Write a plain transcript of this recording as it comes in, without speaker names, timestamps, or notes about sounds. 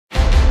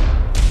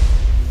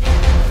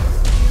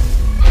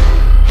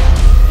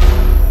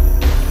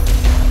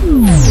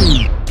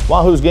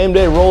Wahoos Game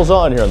Day rolls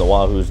on here on the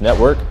Wahoos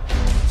Network.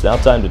 It's now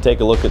time to take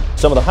a look at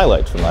some of the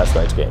highlights from last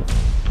night's game.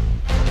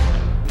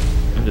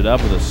 Ended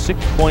up with a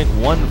 6.14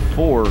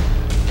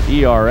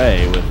 ERA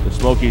with the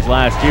Smokies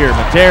last year.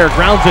 Mater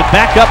grounds it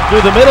back up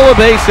through the middle, a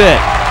base hit.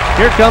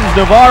 Here comes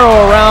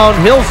Navarro around.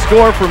 He'll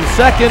score from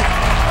second.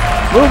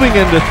 Moving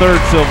into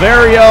third,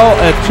 Silverio,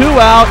 a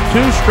 2-out,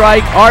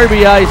 2-strike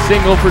RBI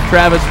single for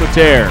Travis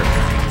Mater.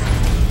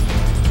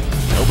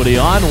 Nobody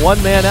on,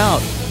 1 man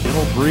out.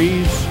 Gentle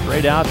breeze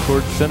straight out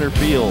towards center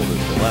field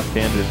as the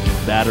left-handed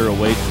batter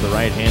awaits the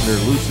right-hander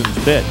Lucen's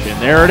pitch. And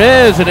there it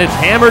is, and it's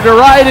hammered to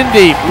right and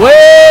deep.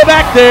 Way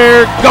back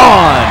there,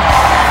 gone.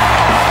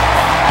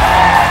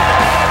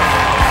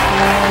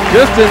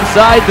 Just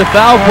inside the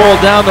foul pole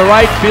down the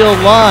right field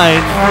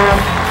line.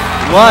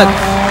 Luntz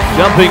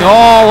jumping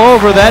all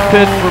over that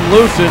pitch from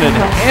Lucen and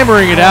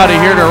hammering it out of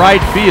here to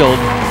right field.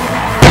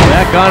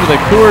 Back onto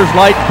the Coors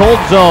Light cold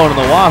zone, and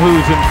the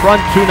Wahoos in front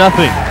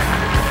 2-0.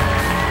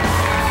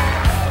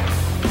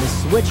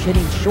 Switch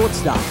hitting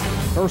shortstop.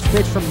 First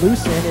pitch from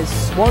Lucen is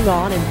swung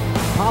on and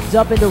popped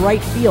up into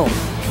right field.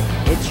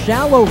 It's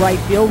shallow right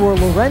field where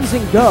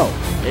Lorenzen go.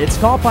 It's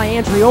caught by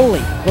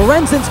Andrioli.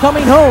 Lorenzen's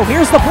coming home.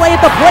 Here's the play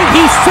at the plate.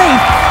 He's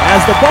safe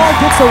as the ball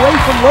gets away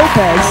from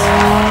Lopez.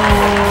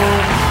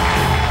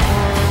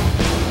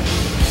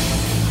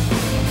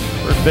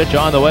 First pitch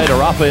on the way to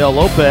Rafael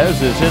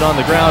Lopez is hit on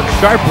the ground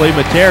sharply.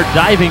 Mater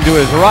diving to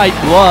his right,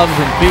 gloves,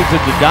 and feeds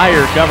it to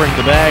Dyer, covering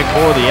the bag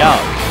for the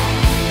out.